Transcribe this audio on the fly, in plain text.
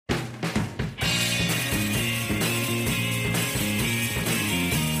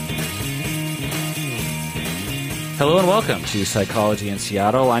Hello and welcome to Psychology in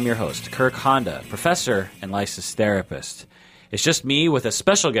Seattle. I'm your host, Kirk Honda, professor and licensed therapist. It's just me with a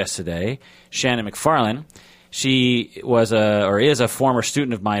special guest today, Shannon McFarlane. She is a former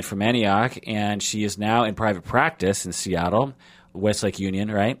student of mine from Antioch, and she is now in private practice in Seattle, Westlake Union,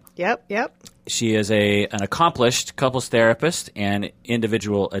 right? Yep. She is an accomplished couples therapist and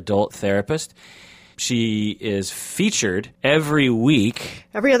individual adult therapist. She is featured every other week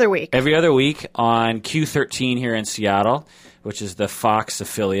on Q13 here in Seattle, which is the Fox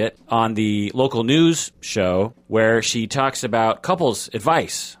affiliate, on the local news show where she talks about couples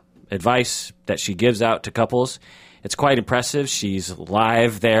advice that she gives out to couples. It's quite impressive. She's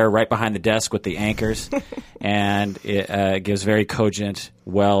live there right behind the desk with the anchors, and it gives very cogent,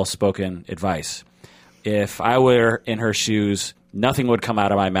 well-spoken advice. If I were in her shoes, nothing would come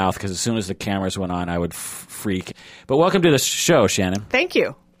out of my mouth because as soon as the cameras went on, I would freak. But welcome to the show, Shannon. Thank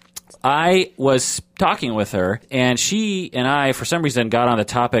you. I was talking with her, and she and I, for some reason, got on the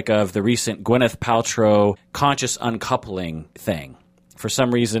topic of the recent Gwyneth Paltrow conscious uncoupling thing. For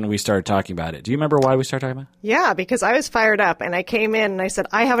some reason, we started talking about it. Do you remember why we started talking about it? Yeah, because I was fired up, and I came in and I said,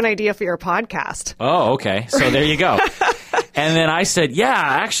 I have an idea for your podcast. Oh, okay. So there you go. And then I said, yeah,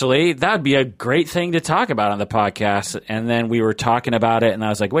 actually, that would be a great thing to talk about on the podcast. And then we were talking about it, and I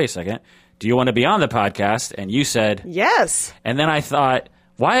was like, wait a second. Do you want to be on the podcast? And you said, yes. And then I thought,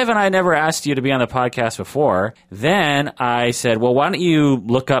 why haven't I never asked you to be on the podcast before? Then I said, well, why don't you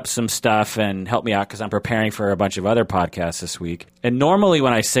look up some stuff and help me out because I'm preparing for a bunch of other podcasts this week. And normally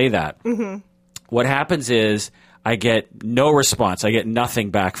when I say that, what happens is I get no response. I get nothing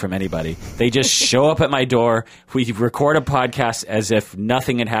back from anybody. They just show up at my door. We record a podcast as if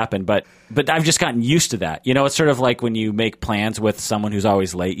nothing had happened. But I've just gotten used to that. You know, it's sort of like when you make plans with someone who's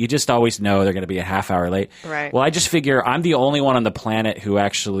always late. You just always know they're going to be a half hour late. Right. Well, I just figure I'm the only one on the planet who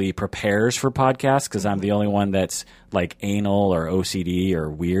actually prepares for podcasts because I'm the only one that's like anal or OCD or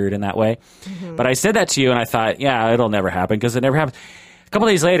weird in that way. But I said that to you and I thought, yeah, it'll never happen because it never happens. A couple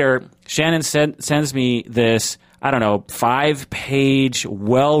days later, Shannon sends me this, 5-page,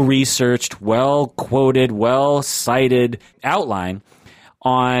 well-researched, well-quoted, well-cited outline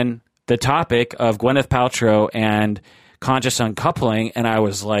on the topic of Gwyneth Paltrow and conscious uncoupling, and I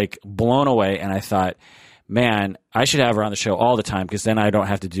was like blown away, and I thought, man, I should have her on the show all the time because then I don't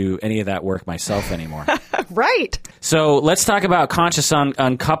have to do any of that work myself anymore. Right. So let's talk about conscious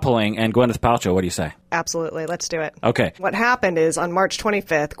uncoupling and Gwyneth Paltrow. What do you say? Absolutely. Let's do it. Okay. What happened is on March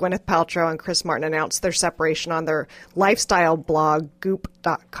 25th, Gwyneth Paltrow and Chris Martin announced their separation on their lifestyle blog,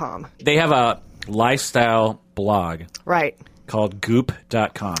 Goop.com. They have a lifestyle blog. Right. Called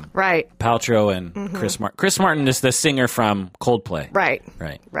Goop.com. Right. Paltrow and Chris Martin. Chris Martin is the singer from Coldplay. Right.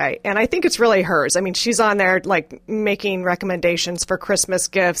 And I think it's really hers. I mean, she's on there like making recommendations for Christmas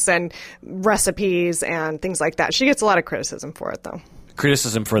gifts and recipes and things like that. She gets a lot of criticism for it, though.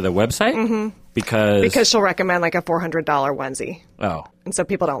 Criticism for the website? Mm-hmm. Because she'll recommend like a $400 onesie. Oh. And so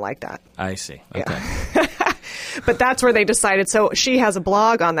people don't like that. I see. Okay. Yeah. But that's where they decided. So she has a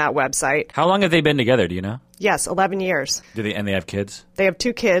blog on that website. How long have they been together? Do you know? Yes, 11 years. And they have kids? They have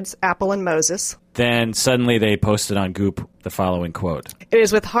 2 kids, Apple and Moses. Then suddenly they posted on Goop the following quote. It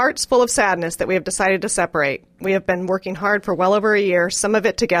is with hearts full of sadness that we have decided to separate. We have been working hard for well over a year, some of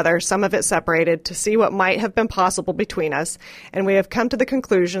it together, some of it separated, to see what might have been possible between us, and we have come to the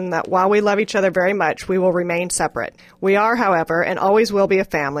conclusion that while we love each other very much, we will remain separate. We are, however, and always will be a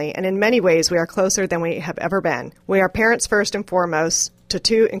family, and in many ways we are closer than we have ever been. We are parents first and foremost, to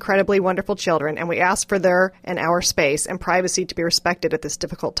 2 incredibly wonderful children, and we ask for their and our space and privacy to be respected at this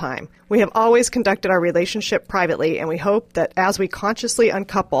difficult time. We have always conducted our relationship privately, and we hope that as we consciously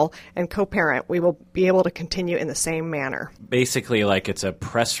uncouple and co-parent, we will be able to continue in the same manner. Basically like it's a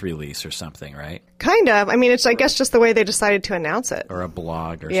press release or something, right? Kind of. I mean, it's, I guess, just the way they decided to announce it. Or a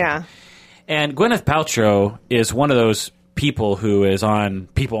blog or yeah. something. And Gwyneth Paltrow is one of those people who is on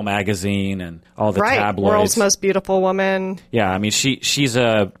People magazine and all the tabloids. World's most beautiful woman. Yeah, I mean, she's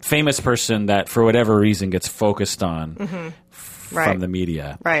a famous person that for whatever reason gets focused on from the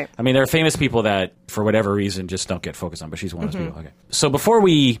media. Right. I mean, there are famous people that for whatever reason just don't get focused on, but she's one of those people. Okay. So before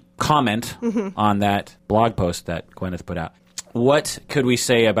we comment on that blog post that Gwyneth put out, what could we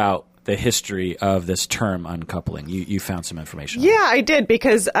say about the history of this term uncoupling? You found some information. Yeah, I did,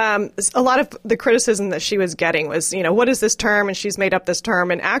 because a lot of the criticism that she was getting was, what is this term? And she's made up this term.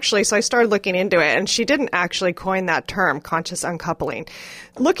 And actually, so I started looking into it, and she didn't actually coin that term, conscious uncoupling.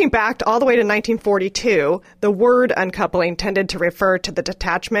 Looking back all the way to 1942, the word uncoupling tended to refer to the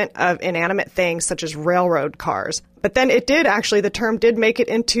detachment of inanimate things such as railroad cars. But then the term did make it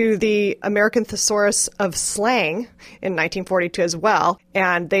into the American Thesaurus of Slang in 1942 as well.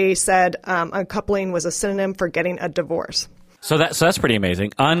 And they said uncoupling was a synonym for getting a divorce. So that's pretty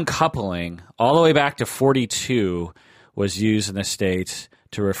amazing. Uncoupling, all the way back to 42, was used in the States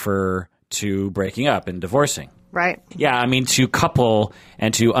to refer to breaking up and divorcing. Right. Yeah, I mean, to couple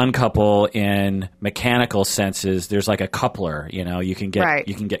and to uncouple in mechanical senses, there's like a coupler, you can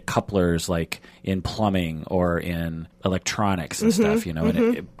get couplers like in plumbing or in electronics and stuff, and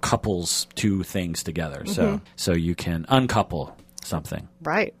it couples two things together. So you can uncouple something.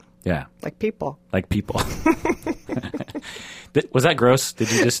 Right. Yeah. Like people. Was that gross? Did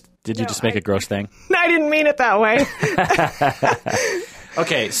you just make a gross thing? I didn't mean it that way.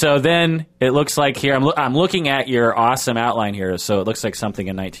 Okay, so then it looks like here, I'm looking at your awesome outline here, so it looks like something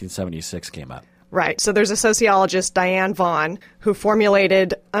in 1976 came up. Right. So there's a sociologist, Diane Vaughan, who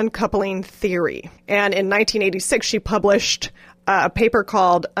formulated uncoupling theory. And in 1986, she published a paper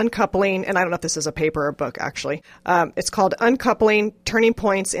called Uncoupling, and I don't know if this is a paper or a book, actually. It's called Uncoupling, Turning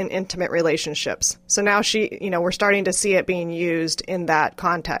Points in Intimate Relationships. So now we're starting to see it being used in that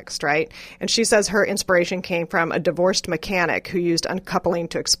context, right? And she says her inspiration came from a divorced mechanic who used uncoupling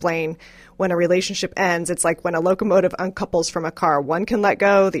to explain when a relationship ends. It's like when a locomotive uncouples from a car. One can let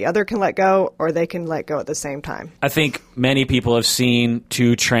go, the other can let go, or they can let go at the same time. I think many people have seen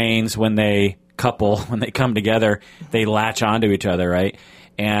two trains when they come together, they latch onto each other, right?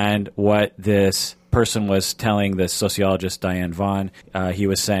 And what this person was telling this sociologist, Diane Vaughan, he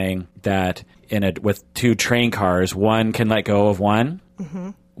was saying that with two train cars, one can let go of one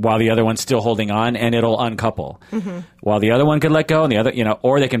while the other one's still holding on, and it'll uncouple. While the other one could let go, and the other,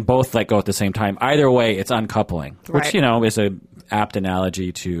 or they can both let go at the same time. Either way, it's uncoupling, which, is a apt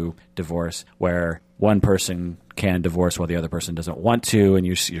analogy to divorce, where one person can divorce while the other person doesn't want to, and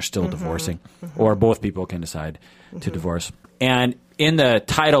you're still divorcing, or both people can decide to divorce. And in the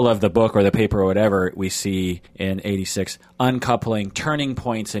title of the book or the paper or whatever, we see in 86, Uncoupling, Turning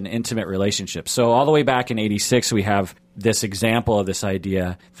Points in Intimate Relationships. So all the way back in 86, we have this example of this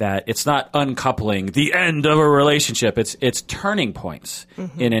idea that it's not uncoupling, the end of a relationship. It's turning points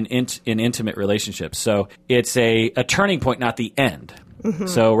in intimate relationships. So it's a turning point, not the end.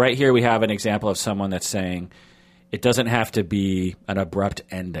 So right here we have an example of someone that's saying it doesn't have to be an abrupt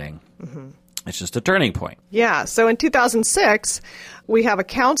ending. It's just a turning point. Yeah. So in 2006, we have a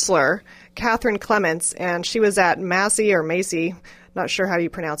counselor, Catherine Clements, and she was at Massey, not sure how you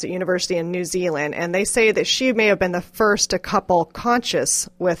pronounce it, University in New Zealand, and they say that she may have been the first to couple conscious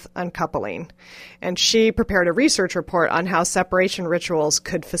with uncoupling. And she prepared a research report on how separation rituals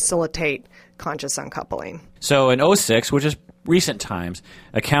could facilitate conscious uncoupling. So in 06, which is recent times,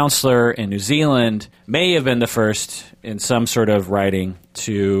 a counselor in New Zealand may have been the first in some sort of writing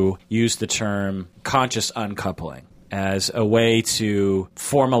to use the term conscious uncoupling as a way to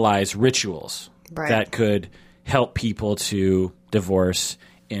formalize rituals that could help people to divorce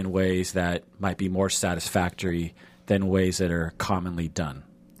in ways that might be more satisfactory than ways that are commonly done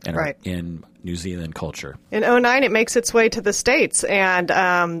in New Zealand culture. In 2009, it makes its way to the States,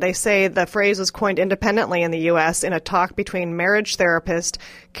 and they say the phrase was coined independently in the U.S. in a talk between marriage therapist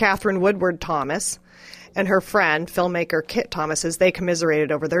Catherine Woodward Thomas and her friend, filmmaker Kit Thomas, as they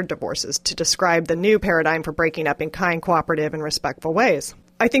commiserated over their divorces to describe the new paradigm for breaking up in kind, cooperative, and respectful ways.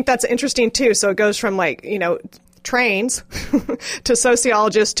 I think that's interesting, too. So it goes from, trains to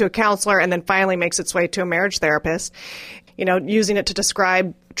sociologist to a counselor, and then finally makes its way to a marriage therapist, using it to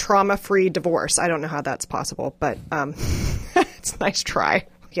describe trauma-free divorce. I don't know how that's possible, but it's a nice try.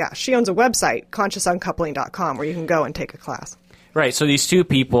 Yeah, she owns a website, consciousuncoupling.com, where you can go and take a class. Right, so these two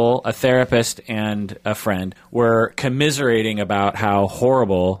people, a therapist and a friend, were commiserating about how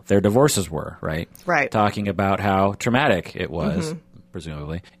horrible their divorces were, right? Right. Talking about how traumatic it was,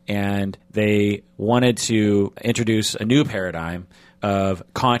 presumably. And they wanted to introduce a new paradigm of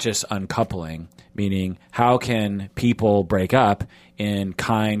conscious uncoupling, meaning how can people break up in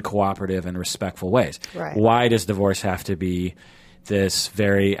kind, cooperative, and respectful ways? Right. Why does divorce have to be this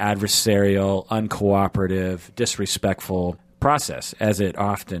very adversarial, uncooperative, disrespectful process, as it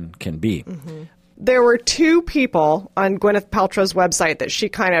often can be? There were two people on Gwyneth Paltrow's website that she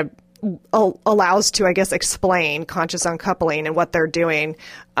kind of allows to, I guess, explain conscious uncoupling and what they're doing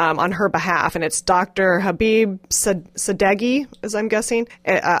on her behalf. And it's Dr. Habib Sadeghi, as I'm guessing,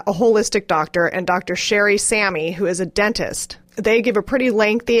 a holistic doctor, and Dr. Sherry Sammy, who is a dentist. they give a pretty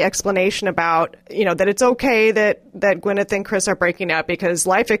lengthy explanation about, that it's okay that Gwyneth and Chris are breaking up because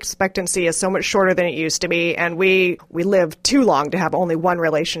life expectancy is so much shorter than it used to be, and we live too long to have only one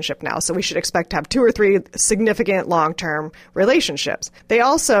relationship now, so we should expect to have 2 or 3 significant long-term relationships. They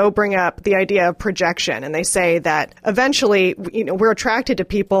also bring up the idea of projection, and they say that eventually, we're attracted to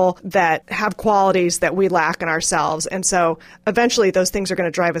people that have qualities that we lack in ourselves, and so eventually those things are going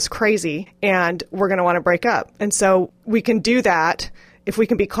to drive us crazy, and we're going to want to break up. And so we can do that. If we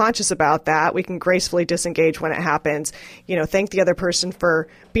can be conscious about that, we can gracefully disengage when it happens, thank the other person for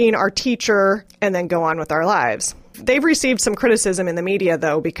being our teacher, and then go on with our lives. They've received some criticism in the media,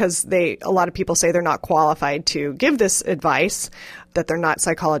 though, because a lot of people say they're not qualified to give this advice, that they're not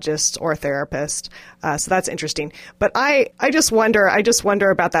psychologists or therapists. So that's interesting. But I just wonder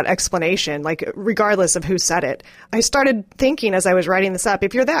about that explanation, like regardless of who said it. I started thinking as I was writing this up,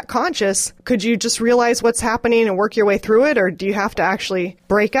 if you're that conscious, could you just realize what's happening and work your way through it? Or do you have to actually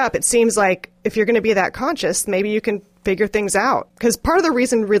break up? It seems like if you're going to be that conscious, maybe you can figure things out. Because part of the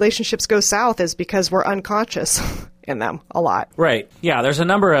reason relationships go south is because we're unconscious in them a lot. Right. Yeah, there's a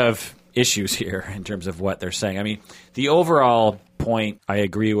number of issues here in terms of what they're saying. I mean, the overall point I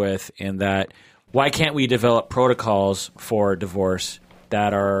agree with in that why can't we develop protocols for divorce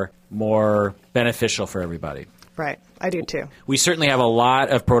that are more beneficial for everybody? Right. I do too. We certainly have a lot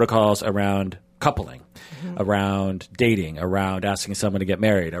of protocols around coupling, around dating, around asking someone to get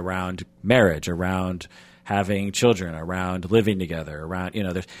married, around marriage, around having children, around living together, around,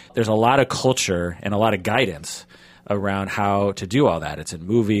 there's a lot of culture and a lot of guidance around how to do all that. It's in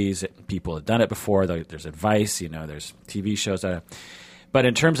movies. People have done it before. There's advice. There's TV shows. But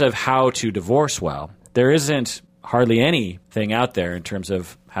in terms of how to divorce well, there isn't hardly anything out there in terms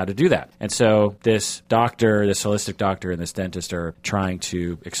of how to do that. And so this doctor, this holistic doctor and this dentist are trying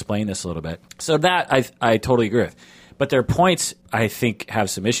to explain this a little bit. So that I totally agree with. But their points, I think, have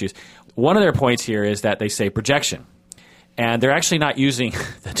some issues. One of their points here is that they say projection. And they're actually not using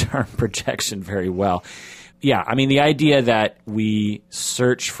the term projection very well. Yeah, I mean, the idea that we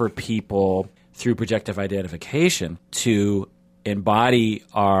search for people through projective identification to embody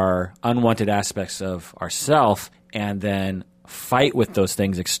our unwanted aspects of ourself and then fight with those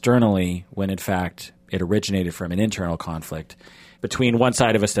things externally when, in fact, it originated from an internal conflict between one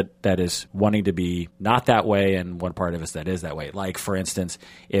side of us that is wanting to be not that way and one part of us that is that way. Like, for instance,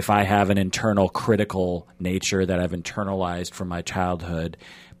 if I have an internal critical nature that I've internalized from my childhood,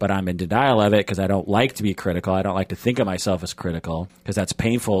 but I'm in denial of it because I don't like to be critical. I don't like to think of myself as critical because that's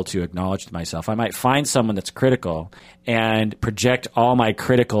painful to acknowledge to myself. I might find someone that's critical and project all my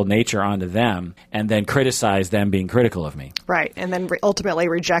critical nature onto them and then criticize them being critical of me. Right, and then ultimately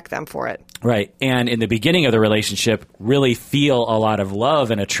reject them for it. Right, and in the beginning of the relationship, really feel a lot of love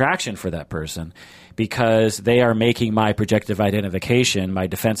and attraction for that person because they are making my projective identification, my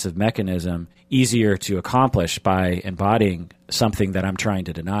defensive mechanism, easier to accomplish by embodying something that I'm trying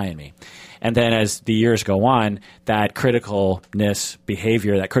to deny in me. And then as the years go on, that criticalness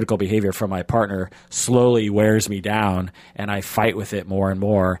behavior, that critical behavior from my partner slowly wears me down, and I fight with it more and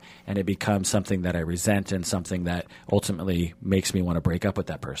more, and it becomes something that I resent and something that ultimately makes me want to break up with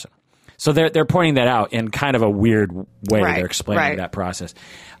that person. So they're pointing that out in kind of a weird way. Right, they're explaining that process.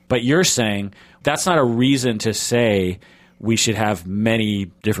 But you're saying that's not a reason to say we should have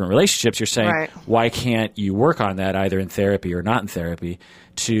many different relationships. You're saying, why can't you work on that either in therapy or not in therapy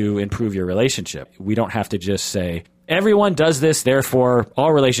to improve your relationship? We don't have to just say, everyone does this, therefore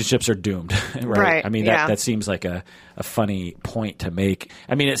all relationships are doomed. Right? I mean, that seems like a funny point to make.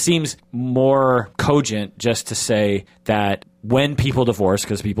 I mean, it seems more cogent just to say that when people divorce,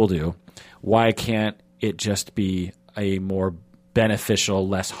 because people do, why can't it just be a more beneficial,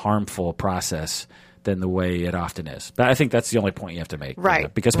 less harmful process than the way it often is? But I think that's the only point you have to make.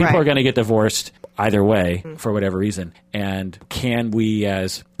 Right. Because people are going to get divorced either way for whatever reason. And can we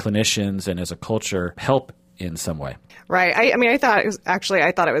as clinicians and as a culture help in some way? Right. I thought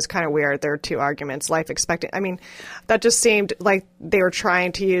it was kind of weird. There are two arguments, life expectancy. I mean, that just seemed like they were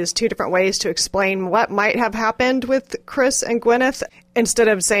trying to use two different ways to explain what might have happened with Chris and Gwyneth, instead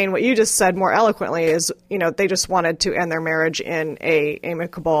of saying what you just said more eloquently is, they just wanted to end their marriage in a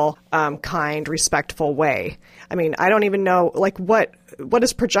amicable, kind, respectful way. I mean, I don't even know, what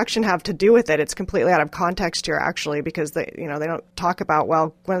does projection have to do with it? It's completely out of context here, actually, because they don't talk about,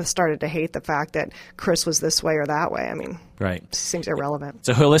 Gwyneth started to hate the fact that Chris was this way or that way. I mean, right. It seems irrelevant. It's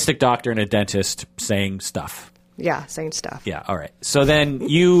a holistic doctor and a dentist saying stuff. Yeah, saying stuff. Yeah, all right. So then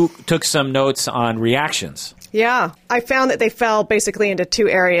you took some notes on reactions. Yeah, I found that they fell basically into two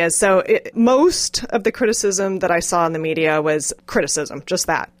areas. So most of the criticism that I saw in the media was criticism, just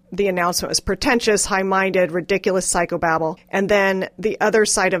that. the announcement was pretentious, high-minded, ridiculous psychobabble. And then the other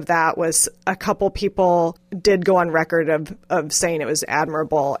side of that was a couple people did go on record of saying it was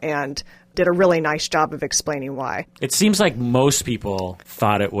admirable and did a really nice job of explaining why. It seems like most people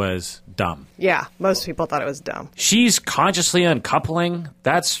thought it was dumb. Yeah, most people thought it was dumb. She's consciously uncoupling?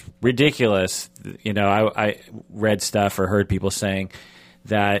 That's ridiculous. You know, I read stuff or heard people saying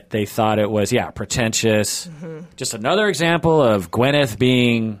that they thought it was, pretentious. Mm-hmm. Just another example of Gwyneth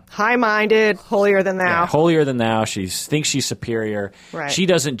being high-minded, holier than thou. Yeah, holier than thou. She thinks she's superior. Right. She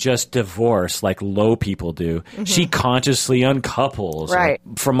doesn't just divorce like low people do. Mm-hmm. She consciously uncouples. Right.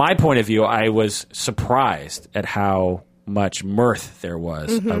 From my point of view, I was surprised at how much mirth there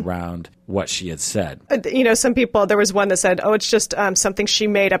was around what she had said. You know, some people, there was one that said, it's just something she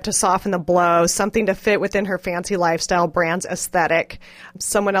made up to soften the blow, something to fit within her fancy lifestyle brand's aesthetic.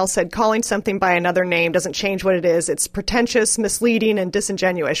 Someone else said, calling something by another name doesn't change what it is. It's pretentious, misleading, and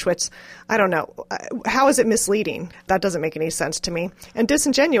disingenuous, which, I don't know. How is it misleading? That doesn't make any sense to me. And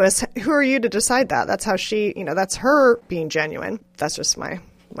disingenuous, who are you to decide that? That's how she, that's her being genuine. That's just my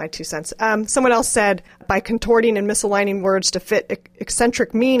 2 cents. Someone else said, by contorting and misaligning words to fit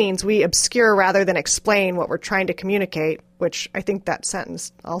eccentric meanings, we obscure rather than explain what we're trying to communicate, which I think that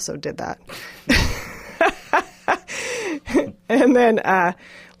sentence also did that. And then,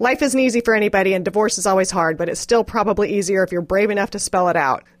 life isn't easy for anybody and divorce is always hard, but it's still probably easier if you're brave enough to spell it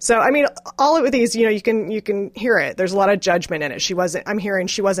out. So, I mean, all of these, you can hear it. There's a lot of judgment in it. She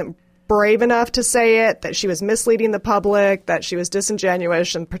wasn't brave enough to say it, that she was misleading the public, that she was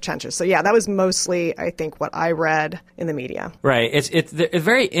disingenuous and pretentious. So yeah, that was mostly, I think, what I read in the media. Right. It's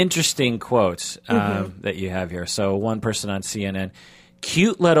very interesting quotes that you have here. So one person on CNN,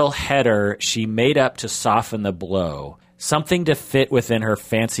 cute little header she made up to soften the blow, something to fit within her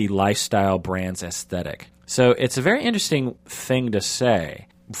fancy lifestyle brand's aesthetic. So it's a very interesting thing to say.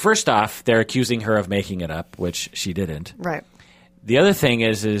 First off, they're accusing her of making it up, which she didn't. Right. The other thing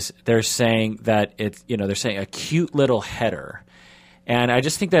is they're saying that they're saying a cute little header. And I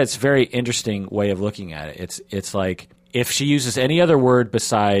just think that's a very interesting way of looking at it. It's like if she uses any other word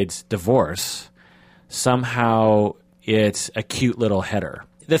besides divorce, somehow it's a cute little header.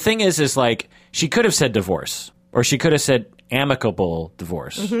 The thing is like she could have said divorce, or she could have said amicable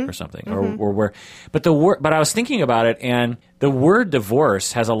divorce or something, but I was thinking about it, and the word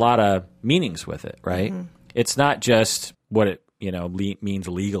divorce has a lot of meanings with it, right? It's not just what it means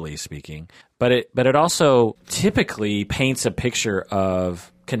legally speaking, but it also typically paints a picture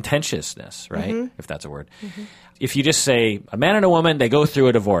of contentiousness, right? If that's a word. If you just say a man and a woman, they go through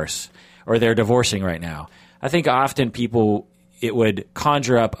a divorce, or they're divorcing right now, I think often it would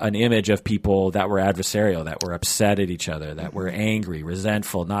conjure up an image of people that were adversarial, that were upset at each other, that were angry,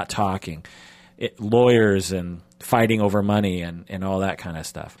 resentful, not talking, lawyers and fighting over money and all that kind of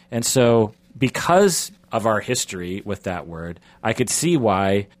stuff. And so because of our history with that word, I could see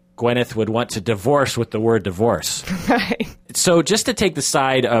why Gwyneth would want to divorce with the word divorce. Right. So just to take the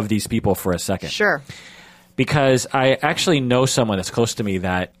side of these people for a second. Sure. Because I actually know someone that's close to me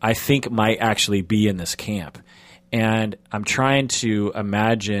that I think might actually be in this camp. And I'm trying to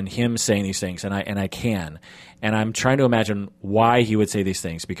imagine him saying these things, and I can. And I'm trying to imagine why he would say these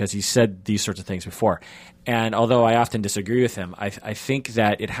things, because he said these sorts of things before. And although I often disagree with him, I think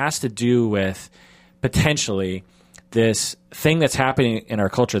that it has to do with potentially this thing that's happening in our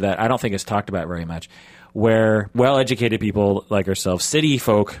culture that I don't think is talked about very much, where well-educated people like ourselves, city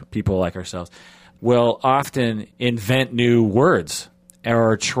folk people like ourselves, will often invent new words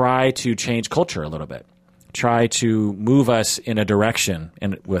or try to change culture a little bit, try to move us in a direction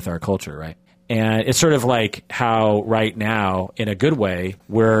with our culture, right? And it's sort of like how right now, in a good way,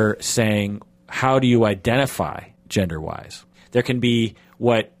 we're saying, how do you identify gender-wise? There can be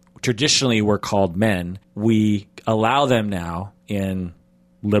what traditionally were called men. We allow them now in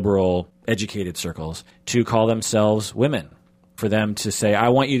liberal educated circles to call themselves women, for them to say, I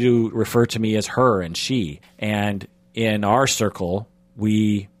want you to refer to me as her and she. And in our circle,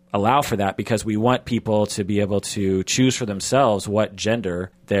 we allow for that because we want people to be able to choose for themselves what gender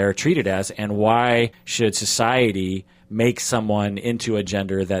they're treated as, and why should society make someone into a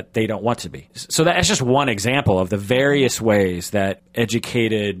gender that they don't want to be. So that's just one example of the various ways that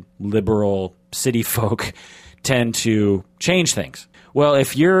educated, liberal city folk tend to change things. Well,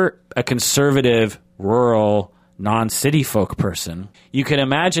 if you're a conservative, rural, non-city folk person, you can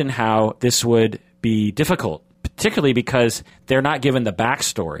imagine how this would be difficult, particularly because they're not given the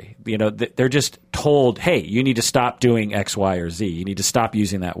backstory. They're just told, hey, you need to stop doing X, Y, or Z. You need to stop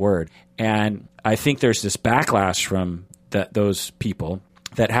using that word. And I think there's this backlash from those people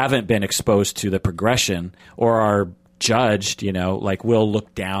that haven't been exposed to the progression or are judged, like we'll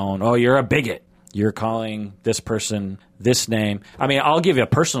look down. Oh, you're a bigot. You're calling this person this name. I mean, I'll give you a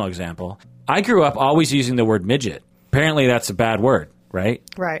personal example. I grew up always using the word midget. Apparently that's a bad word, right?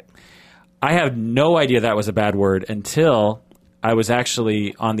 Right. I have no idea that was a bad word until I was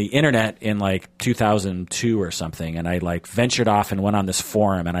actually on the internet in like 2002 or something, and I like ventured off and went on this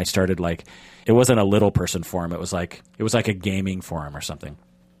forum, and I started like, it wasn't a little person forum, it was like a gaming forum or something.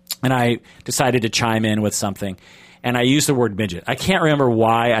 And I decided to chime in with something, and I used the word midget. I can't remember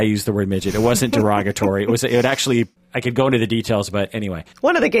why I used the word midget. It wasn't derogatory. It actually, I could go into the details, but anyway.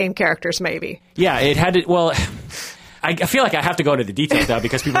 One of the game characters, maybe. Yeah, it had to, well, I feel like I have to go into the details now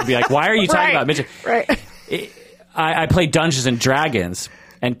because people would be like, why are you talking about midget? Right. I played Dungeons and Dragons,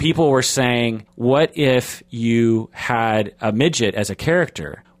 and people were saying, what if you had a midget as a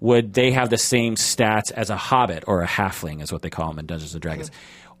character? Would they have the same stats as a hobbit or a halfling, is what they call them in Dungeons and Dragons?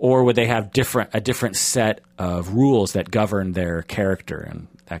 Or would they have a different set of rules that govern their character and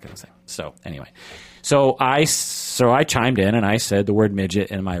that kind of thing? So anyway, so I chimed in and I said the word midget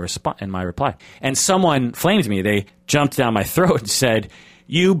in my reply, and someone flamed me. They jumped down my throat and said,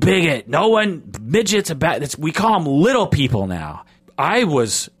 "You bigot! Midgets we call them little people now." I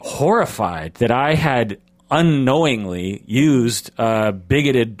was horrified that I had unknowingly used a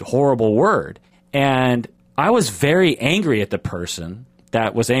bigoted, horrible word, and I was very angry at the person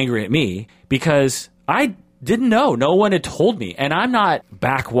that was angry at me because I didn't know. No one had told me. And I'm not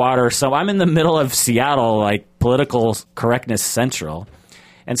backwater, so I'm in the middle of Seattle, like political correctness central.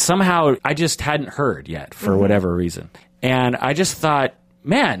 And somehow I just hadn't heard yet for whatever reason. And I just thought,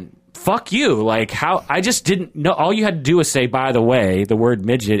 man, fuck you. Like, how I just didn't know. All you had to do was say, by the way, the word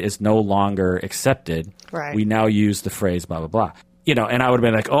midget is no longer accepted. Right. We now use the phrase blah, blah, blah. And I would have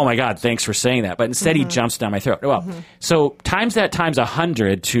been like, oh my God, thanks for saying that. But instead he jumps down my throat. Well, so times that times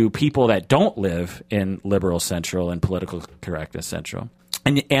 100 to people that don't live in liberal central and political correctness central.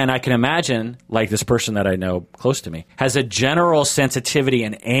 And I can imagine, like this person that I know close to me, has a general sensitivity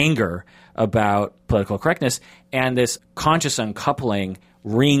and anger about political correctness, and this conscious uncoupling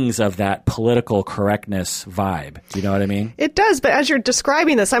rings of that political correctness vibe. Do you know what I mean? It does, but as you're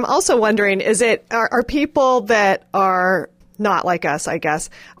describing this, I'm also wondering, are people that are not like us, I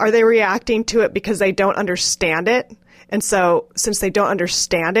guess, are they reacting to it because they don't understand it? And so since they don't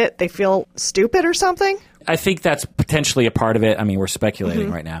understand it, they feel stupid or something? I think that's potentially a part of it. I mean, we're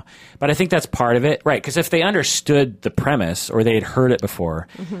speculating right now. But I think that's part of it. Right, because if they understood the premise or they had heard it before,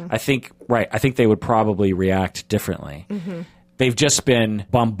 I think they would probably react differently. They've just been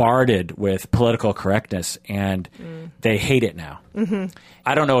bombarded with political correctness, and they hate it now.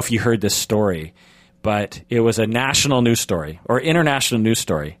 I don't know if you heard this story, but it was a national news story or international news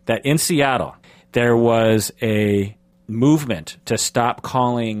story that in Seattle there was a movement to stop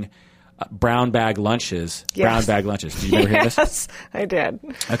calling brown bag lunches brown bag lunches. Did you ever hear this? Yes, I did.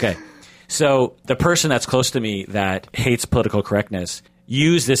 Okay. So the person that's close to me that hates political correctness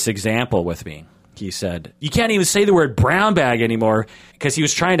used this example with me. He said, you can't even say the word brown bag anymore, because he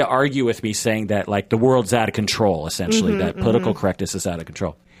was trying to argue with me saying that like the world's out of control, essentially, that political correctness is out of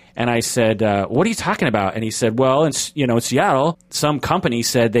control. And I said, what are you talking about? And he said, well, in Seattle, some company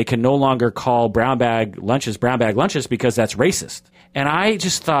said they can no longer call brown bag lunches because that's racist. And I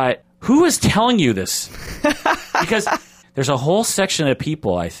just thought, who is telling you this? Because there's a whole section of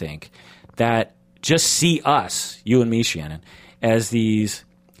people, I think, that just see us, you and me, Shannon, as these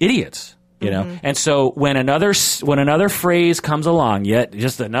idiots. And so when another phrase comes along,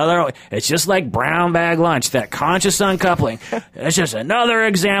 it's just like brown bag lunch, that conscious uncoupling. It's just another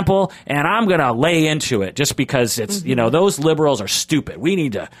example, and I'm going to lay into it just because it's, those liberals are stupid. We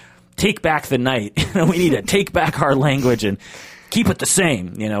need to take back the night. We need to take back our language and keep it the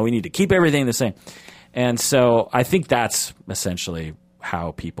same. We need to keep everything the same. And so I think that's essentially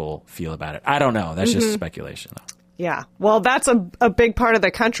how people feel about it. I don't know. That's just speculation, though. Yeah. Well, that's a big part of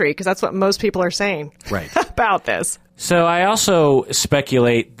the country, because that's what most people are saying about this. So I also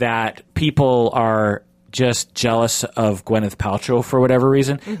speculate that people are just jealous of Gwyneth Paltrow for whatever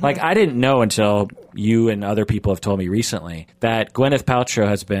reason. Like, I didn't know until you and other people have told me recently that Gwyneth Paltrow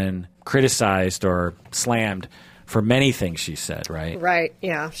has been criticized or slammed for many things she said, right? Right,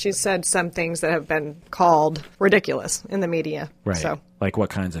 yeah. She's said some things that have been called ridiculous in the media. Right. So. Like what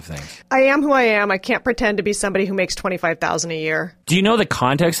kinds of things? I am who I am. I can't pretend to be somebody who makes $25,000 a year. Do you know the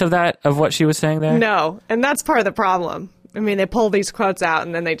context of what she was saying there? No, and that's part of the problem. I mean, they pull these quotes out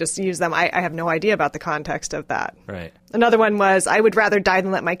and then they just use them. I have no idea about the context of that. Right. Another one was, I would rather die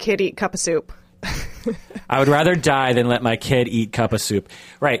than let my kid eat a cup of soup. I would rather die than let my kid eat cup of soup.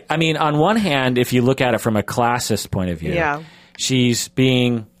 Right. I mean, on one hand, if you look at it from a classist point of view, she's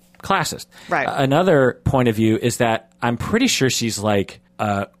being classist. Right. Another point of view is that I'm pretty sure she's like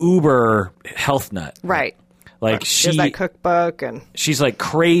uber health nut. Right. Like she has that cookbook, and she's like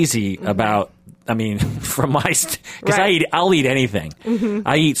crazy about. I mean, from my because I'll eat anything.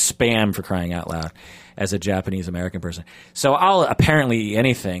 I eat Spam, for crying out loud, as a Japanese American person. So I'll apparently eat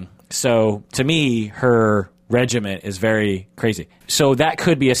anything. So to me, her regiment is very crazy. So that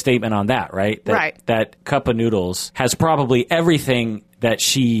could be a statement on that, right? That cup of noodles has probably everything that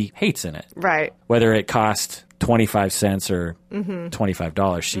she hates in it. Right. Whether it cost 25 cents or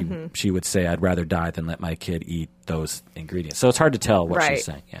 $25, she would say, I'd rather die than let my kid eat those ingredients. So it's hard to tell what she's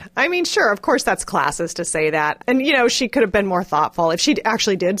saying. Yeah. I mean, sure, of course that's classist to say that. And, you know, she could have been more thoughtful. If she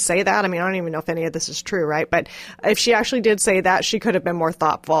actually did say that, I mean, I don't even know if any of this is true, right? But if she actually did say that, she could have been more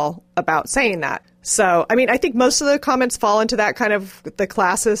thoughtful about saying that. So, I mean, I think most of the comments fall into that kind of the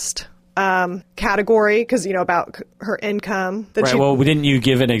classist category, because, you know, about her income. Right. Well, didn't you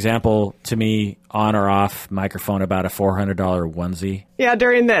give an example to me on or off microphone about a $400 onesie? Yeah,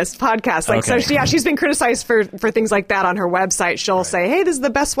 during this podcast. Like, okay. So, she's been criticized for things like that on her website. She'll say, hey, this is the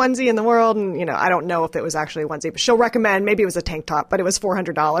best onesie in the world. And, you know, I don't know if it was actually a onesie, but she'll recommend, maybe it was a tank top, but it was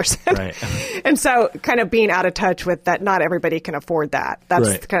 $400. Right. And so kind of being out of touch with that, not everybody can afford that.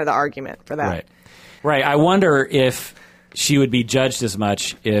 That's kind of the argument for that. Right. I wonder if she would be judged as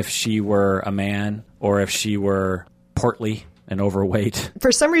much if she were a man or if she were portly and overweight.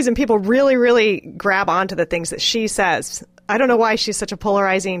 For some reason, people really, really grab onto the things that she says. I don't know why she's such a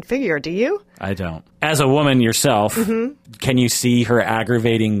polarizing figure. Do you? I don't. As a woman yourself, can you see her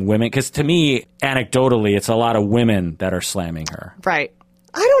aggravating women? Because to me, anecdotally, it's a lot of women that are slamming her. Right.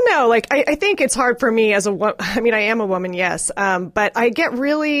 I don't know. Like, I think it's hard for me as a woman. I mean, I am a woman, yes. But I get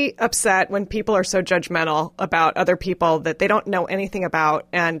really upset when people are so judgmental about other people that they don't know anything about.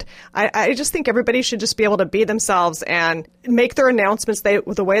 And I just think everybody should just be able to be themselves and make their announcements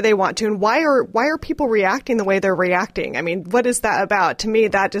the way they want to. And why are people reacting the way they're reacting? I mean, what is that about? To me,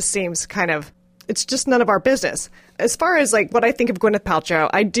 that just seems kind of, it's just none of our business. As far as like what I think of Gwyneth Paltrow,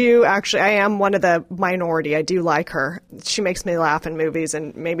 I am one of the minority. I do like her. She makes me laugh in movies,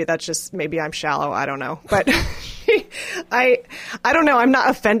 and maybe I'm shallow. I don't know. But I don't know. I'm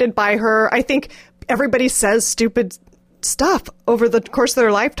not offended by her. I think everybody says stupid stuff over the course of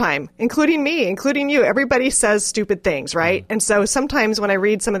their lifetime, including me, including you. Everybody says stupid things, right? And so sometimes when I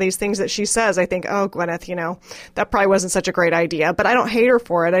read some of these things that she says, I think, oh, Gwyneth, you know, that probably wasn't such a great idea. But I don't hate her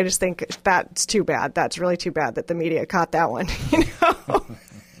for it. I just think that's too bad. That's really too bad that the media caught that one, you know?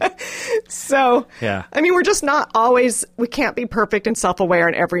 So, yeah. I mean, we're just not always, we can't be perfect and self-aware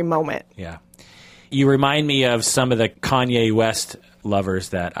in every moment. Yeah. You remind me of some of the Kanye West lovers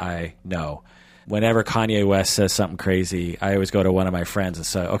that I know. Whenever Kanye West says something crazy, I always go to one of my friends and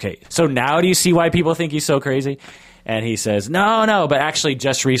say, okay, so now do you see why people think he's so crazy? And he says, no, but actually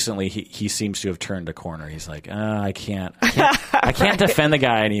just recently he seems to have turned a corner. He's like, I can't defend the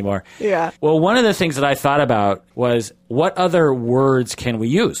guy anymore. Yeah. Well, one of the things that I thought about was, what other words can we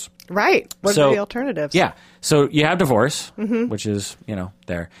use? Right. What are the alternatives? Yeah. So you have divorce, which is, you know,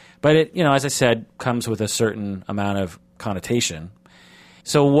 there. But it, you know, as I said, comes with a certain amount of connotation.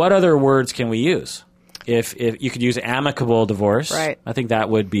 So what other words can we use? If you could use amicable divorce, right. I think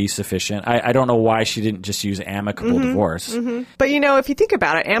that would be sufficient. I don't know why she didn't just use amicable divorce. But, you know, if you think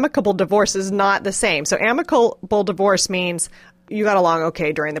about it, amicable divorce is not the same. So amicable divorce means you got along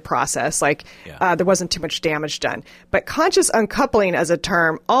okay during the process. Like, there wasn't too much damage done. But conscious uncoupling as a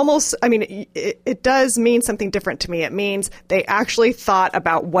term almost, I mean, it does mean something different to me. It means they actually thought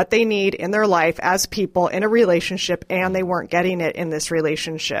about what they need in their life as people in a relationship, and they weren't getting it in this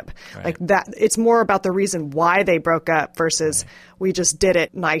relationship. Right. Like that, it's more about the reason why they broke up versus we just did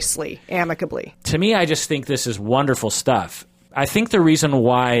it nicely, amicably. To me, I just think this is wonderful stuff. I think the reason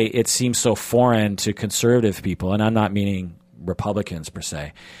why it seems so foreign to conservative people, and I'm not meaning Republicans per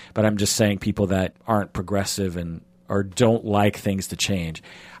se, but I'm just saying people that aren't progressive or don't like things to change.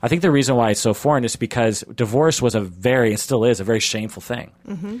 I think the reason why it's so foreign is because divorce was and still is a very shameful thing.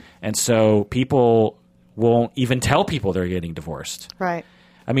 And so people won't even tell people they're getting divorced. Right.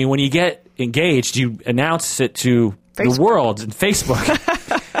 I mean, when you get engaged, you announce it to the world and Facebook.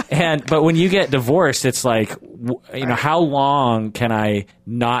 But when you get divorced, it's like, you know, how long can I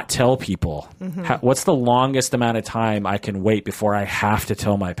not tell people? What's the longest amount of time I can wait before I have to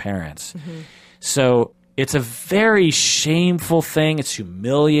tell my parents? So it's a very shameful thing. It's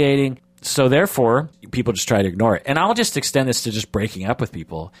humiliating. So therefore, people just try to ignore it. And I'll just extend this to just breaking up with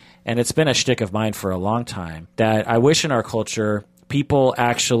people. And it's been a shtick of mine for a long time that I wish in our culture, people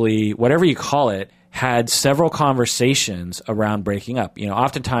actually, whatever you call it, had several conversations around breaking up. You know,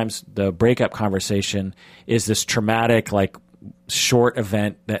 oftentimes the breakup conversation is this traumatic, like, short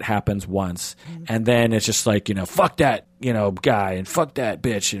event that happens once. And then it's just like, fuck that, guy and fuck that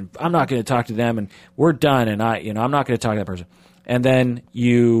bitch. And I'm not going to talk to them and we're done. And I'm not going to talk to that person. And then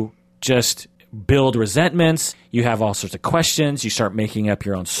you just build resentments. You have all sorts of questions. You start making up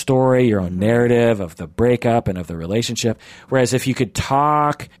your own story, your own narrative of the breakup and of the relationship. Whereas if you could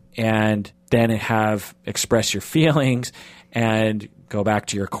talk and then express your feelings and go back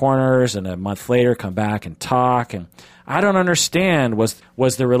to your corners and a month later come back and talk. And I don't understand. Was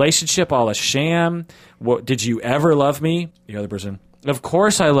the relationship all a sham? Did you ever love me? The other person, of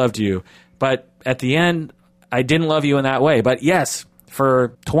course I loved you. But at the end, I didn't love you in that way. But yes,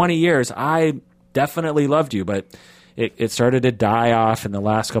 for 20 years, I definitely loved you, but it started to die off in the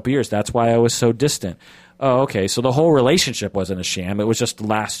last couple of years. That's why I was so distant. Oh, okay, so the whole relationship wasn't a sham. It was just the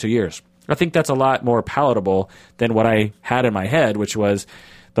last 2 years. I think that's a lot more palatable than what I had in my head, which was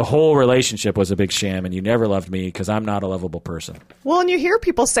the whole relationship was a big sham and you never loved me because I'm not a lovable person. Well, and you hear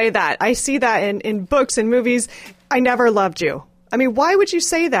people say that. I see that in books and movies. I never loved you. I mean, why would you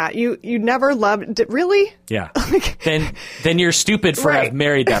say that? You never loved it, really? Yeah. Then you're stupid for having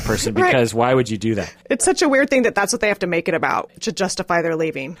married that person because why would you do that? It's such a weird thing that's what they have to make it about to justify their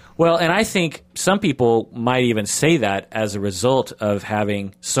leaving. Well, and I think some people might even say that as a result of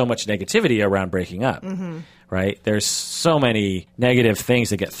having so much negativity around breaking up. Mm-hmm. Right? There's so many negative things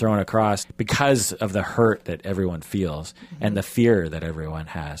that get thrown across because of the hurt that everyone feels and the fear that everyone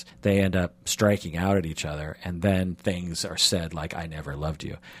has. They end up striking out at each other, and then things are said like, I never loved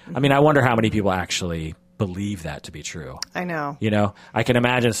you. I mean, I wonder how many people actually believe that to be true. I know. I can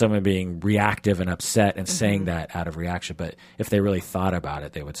imagine someone being reactive and upset and saying that out of reaction, but if they really thought about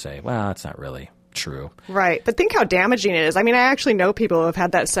it, they would say, well, it's not really true. Right. But think how damaging it is. I mean, I actually know people who have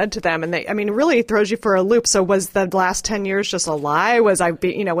had that said to them, and it really throws you for a loop. So was the last 10 years just a lie? Was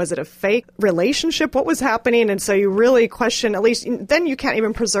it a fake relationship? What was happening? And so you really question, at least then you can't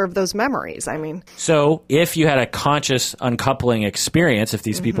even preserve those memories. I mean. So if you had a conscious uncoupling experience, if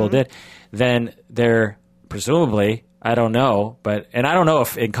these people did, then they're presumably, I don't know, and I don't know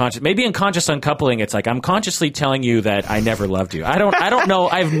if maybe in conscious uncoupling, it's like I'm consciously telling you that I never loved you. I don't know.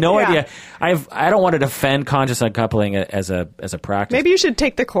 I have no idea. I don't want to defend conscious uncoupling as a practice. Maybe you should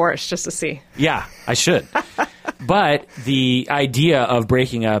take the course just to see. Yeah, I should. But the idea of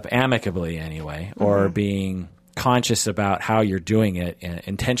breaking up amicably anyway, or being conscious about how you're doing it,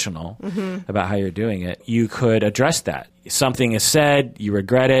 intentional about how you're doing it, you could address that. Something is said, you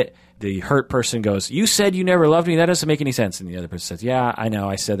regret it. The hurt person goes, you said you never loved me. That doesn't make any sense. And the other person says, yeah, I know.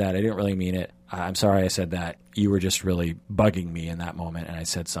 I said that. I didn't really mean it. I'm sorry I said that. You were just really bugging me in that moment, and I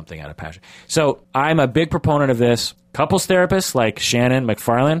said something out of passion. So I'm a big proponent of this. Couples therapists like Shannon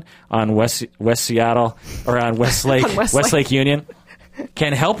McFarlane on West Seattle or on Westlake Union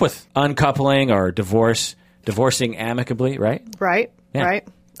can help with uncoupling or divorcing amicably, right? Right, Yeah. right.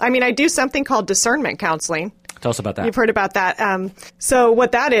 I mean, I do something called discernment counseling. Tell us about that. You've heard about that. So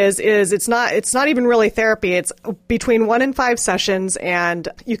what that is it's not even really therapy. It's between 1 and 5 sessions, and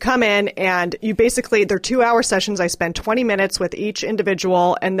you come in and you basically, they're 2-hour sessions. I spend 20 minutes with each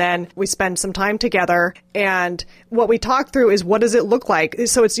individual, and then we spend some time together. And what we talk through is, what does it look like?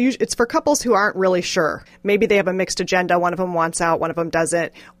 So it's for couples who aren't really sure. Maybe they have a mixed agenda. One of them wants out, one of them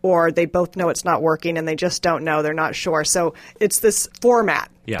doesn't, or they both know it's not working and they just don't know. They're not sure. So it's this format.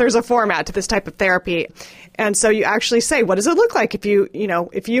 Yeah. There's a format to this type of therapy. And so you actually say, what does it look like if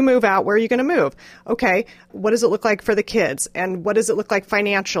you move out, where are you going to move? Okay. What does it look like for the kids? And what does it look like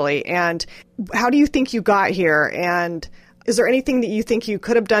financially? And how do you think you got here? And is there anything that you think you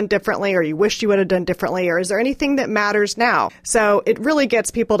could have done differently, or you wished you would have done differently? Or is there anything that matters now? So it really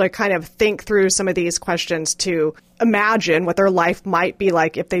gets people to kind of think through some of these questions, to imagine what their life might be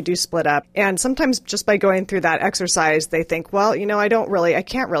like if they do split up. And sometimes just by going through that exercise, they think, well, I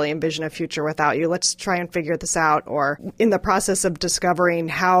can't really envision a future without you. Let's try and figure this out. Or in the process of discovering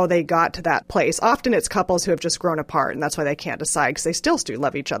how they got to that place. Often it's couples who have just grown apart, and that's why they can't decide, because they still do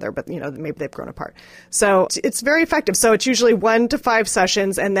love each other, but maybe they've grown apart. So it's very effective. So it's usually 1 to 5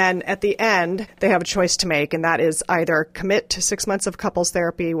 sessions, and then at the end, they have a choice to make, and that is either commit to 6 months of couples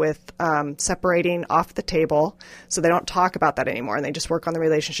therapy with separating off the table, so they don't talk about that anymore and they just work on the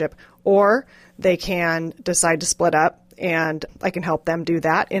relationship, or they can decide to split up, and I can help them do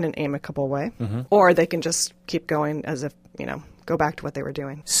that in an amicable way, or they can just keep going as if, go back to what they were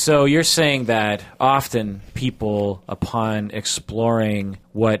doing. So you're saying that often people, upon exploring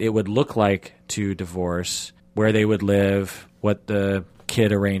what it would look like to divorce, where they would live, what the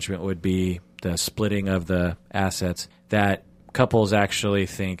kid arrangement would be, the splitting of the assets, that couples actually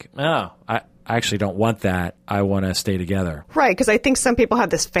think, oh, I actually don't want that. I want to stay together. Right, because I think some people have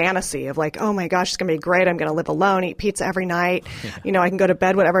this fantasy of like, oh my gosh, it's going to be great. I'm going to live alone, eat pizza every night. I can go to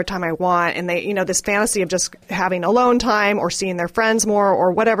bed whatever time I want. And they, this fantasy of just having alone time or seeing their friends more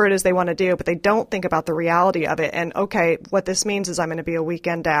or whatever it is they want to do, but they don't think about the reality of it. And okay, what this means is I'm going to be a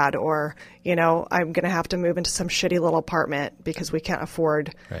weekend dad, or, I'm going to have to move into some shitty little apartment because we can't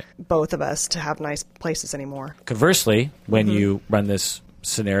afford both of us to have nice places anymore. Conversely, when you run this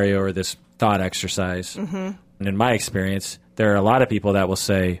scenario or this thought exercise, and in my experience, there are a lot of people that will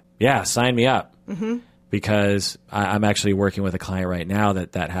say, yeah, sign me up, because I'm actually working with a client right now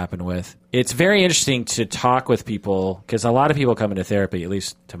that happened with. It's very interesting to talk with people, because a lot of people come into therapy, at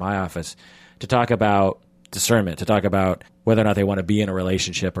least to my office, to talk about discernment, to talk about whether or not they want to be in a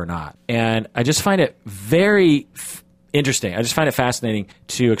relationship or not. And I just find it very interesting. I just find it fascinating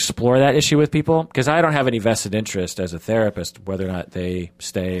to explore that issue with people, because I don't have any vested interest as a therapist whether or not they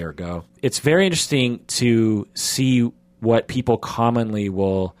stay or go. It's very interesting to see what people commonly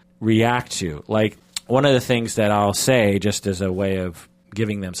will react to. Like, one of the things that I'll say, just as a way of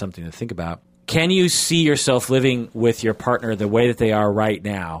giving them something to think about, can you see yourself living with your partner the way that they are right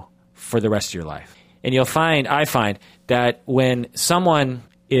now for the rest of your life? And I find that when someone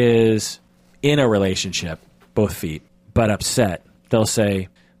is in a relationship, both feet, but upset, they'll say,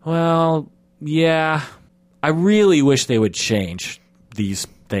 well, yeah, I really wish they would change these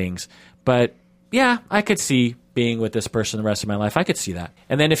things. But yeah, I could see being with this person the rest of my life. I could see that.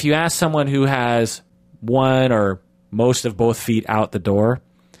 And then if you ask someone who has one or most of both feet out the door,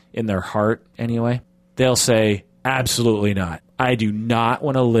 in their heart anyway, they'll say, absolutely not. I do not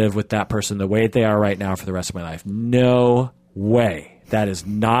want to live with that person the way they are right now for the rest of my life. No way. That is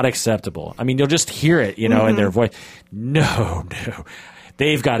not acceptable. I mean, you'll just hear it, in their voice. No.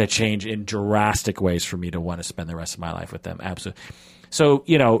 They've got to change in drastic ways for me to want to spend the rest of my life with them. Absolutely. So,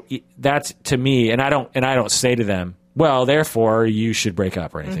 that's to me, and I don't say to them, well, therefore you should break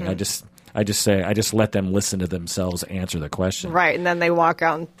up or anything. I just let them listen to themselves answer the question. Right. And then they walk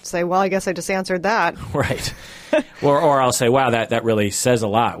out and say, well, I guess I just answered that. Right. or I'll say, wow, that really says a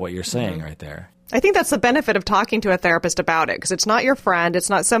lot, what you're saying right there. I think that's the benefit of talking to a therapist about it, because it's not your friend. It's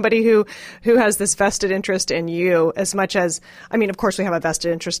not somebody who has this vested interest in you as much as, of course we have a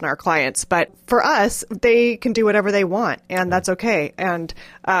vested interest in our clients, but for us, they can do whatever they want, and that's okay. And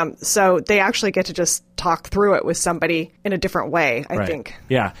so they actually get to just talk through it with somebody in a different way, I think.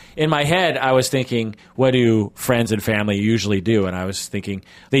 Yeah. In my head, I was thinking, what do friends and family usually do? And I was thinking,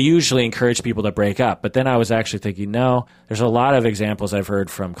 they usually encourage people to break up. But then I was actually thinking, no, there's a lot of examples I've heard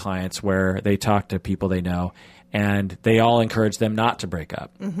from clients where they talk to people they know, and they all encourage them not to break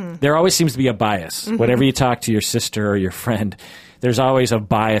up. There always seems to be a bias. Whenever you talk to your sister or your friend, there's always a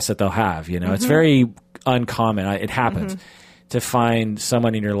bias that they'll have. It's very uncommon. It happens to find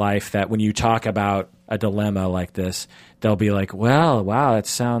someone in your life that when you talk about a dilemma like this, they'll be like, well, wow, that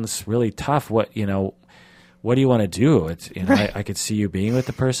sounds really tough. What do you want to do? It's, I could see you being with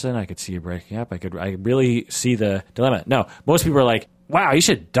the person. I could see you breaking up. I really see the dilemma. No, most people are like, wow, you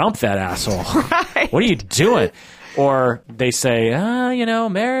should dump that asshole. Right. What are you doing? Or they say,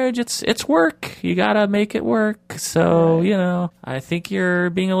 marriage, it's work. You got to make it work. So, I think you're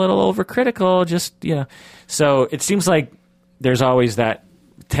being a little overcritical. Just, So it seems like there's always that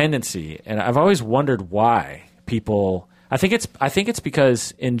tendency. And I've always wondered why people, I think it's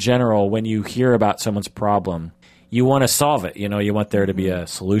because in general, when you hear about someone's problem, you want to solve it. You want there to be a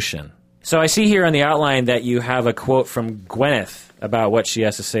solution. So I see here on the outline that you have a quote from Gwyneth about what she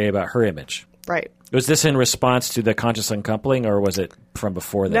has to say about her image. Right. Was this in response to the conscious uncoupling, or was it from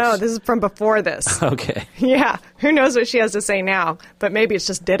before this? No, this is from before this. Okay. Yeah. Who knows what she has to say now, but maybe it's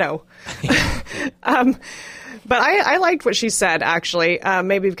just ditto. But I liked what she said, actually,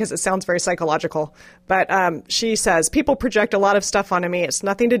 maybe because it sounds very psychological. But she says, people project a lot of stuff onto me. It's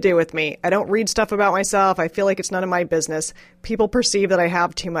nothing to do with me. I don't read stuff about myself. I feel like it's none of my business. People perceive that I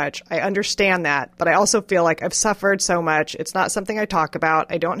have too much. I understand that. But I also feel like I've suffered so much. It's not something I talk about.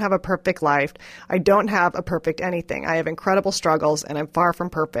 I don't have a perfect life. I don't have a perfect anything. I have incredible struggles, and I'm far from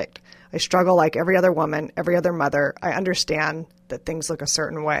perfect. I struggle like every other woman, every other mother. I understand that things look a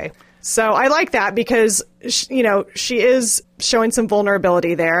certain way. So I like that because, she is showing some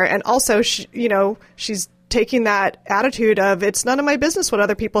vulnerability there. And also, she's taking that attitude of it's none of my business what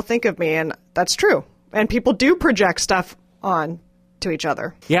other people think of me. And that's true. And people do project stuff on to each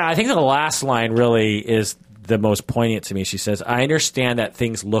other. Yeah, I think the last line really is the most poignant to me. She says, I understand that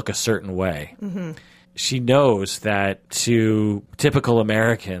things look a certain way. Mm-hmm. She knows that to typical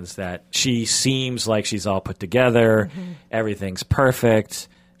Americans that she seems like she's all put together, everything's perfect.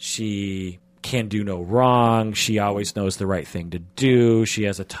 She can do no wrong. She always knows the right thing to do. She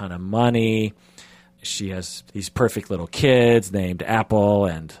has a ton of money. She has these perfect little kids named Apple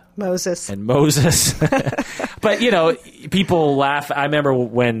and Moses. But, people laugh. I remember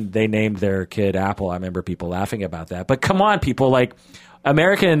when they named their kid Apple, I remember people laughing about that. But come on, people, like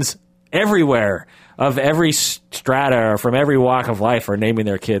Americans everywhere of every strata or from every walk of life are naming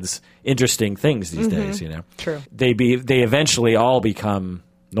their kids interesting things these days, True. They eventually all become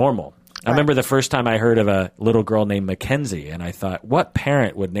normal. I remember the first time I heard of a little girl named Mackenzie, and I thought, what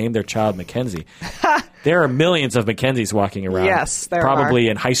parent would name their child Mackenzie? There are millions of Mackenzies walking around. Yes, there probably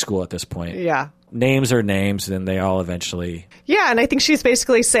are. in high school at this point. Yeah. Names are names, and they all eventually... Yeah, and I think she's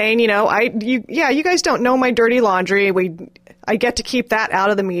basically saying, you guys don't know my dirty laundry. I get to keep that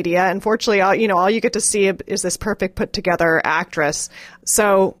out of the media. Unfortunately, all you get to see is this perfect put-together actress.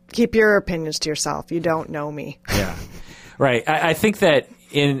 So keep your opinions to yourself. You don't know me. Yeah, right. I think that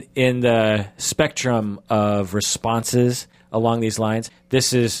in the spectrum of responses along these lines,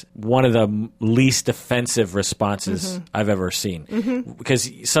 this is one of the least offensive responses I've ever seen. Because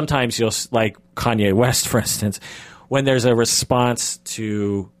sometimes you'll, like Kanye West, for instance, when there's a response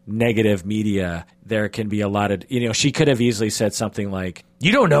to negative media, there can be a lot of, she could have easily said something like,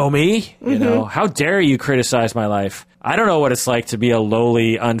 you don't know me, how dare you criticize my life? I don't know what it's like to be a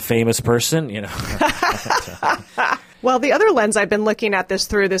lowly, unfamous person, Well, the other lens I've been looking at this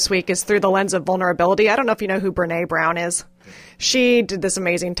through this week is through the lens of vulnerability. I don't know if you know who Brene Brown is. She did this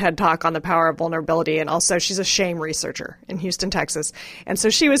amazing TED Talk on the power of vulnerability, and also she's a shame researcher in Houston, Texas. And so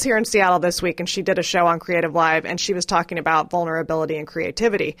she was here in Seattle this week, and she did a show on Creative Live, and she was talking about vulnerability and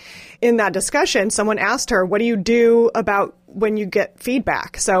creativity. In that discussion, someone asked her, what do you do about when you get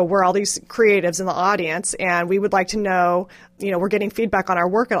feedback? So we're all these creatives in the audience, and we would like to know, we're getting feedback on our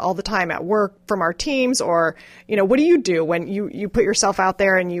work all the time at work from our teams, or, what do you do when you put yourself out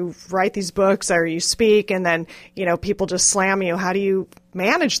there and you write these books or you speak and then, people just slam you? How do you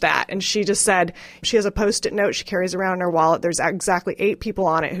manage that? And she just said she has a Post-it note she carries around in her wallet. There's exactly 8 people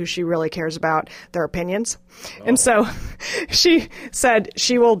on it who she really cares about their opinions. Oh. And so she said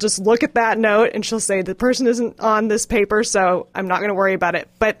she will just look at that note and she'll say, the person isn't on this paper, so I'm not going to worry about it.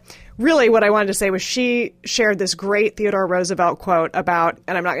 But really what I wanted to say was she shared this great Theodore Roosevelt quote about,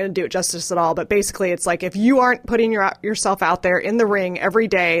 and I'm not going to do it justice at all, but basically it's like, if you aren't putting yourself out there in the ring every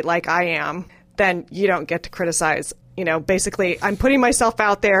day like I am, then you don't get to criticize. Basically, I'm putting myself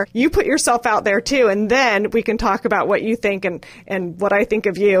out there. You put yourself out there, too. And then we can talk about what you think and what I think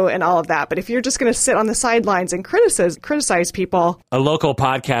of you and all of that. But if you're just going to sit on the sidelines and criticize people. A local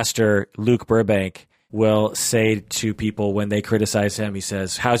podcaster, Luke Burbank, will say to people when they criticize him, he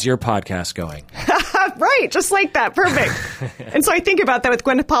says, how's your podcast going? Right, just like that. Perfect. And so I think about that with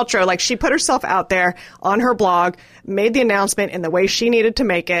Gwyneth Paltrow. Like, she put herself out there on her blog, made the announcement in the way she needed to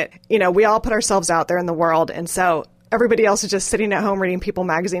make it. We all put ourselves out there in the world. And so everybody else is just sitting at home reading People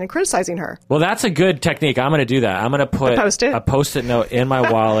magazine and criticizing her. Well, that's a good technique. I'm going to do that. I'm going to put a Post-it note in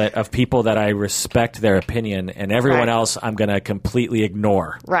my wallet of people that I respect their opinion, and everyone else I'm going to completely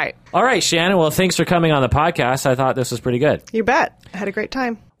ignore. Right. All right, Shannon. Well, thanks for coming on the podcast. I thought this was pretty good. You bet. I had a great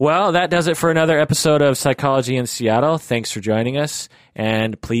time. Well, that does it for another episode of Psychology in Seattle. Thanks for joining us,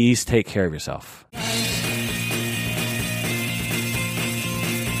 and please take care of yourself.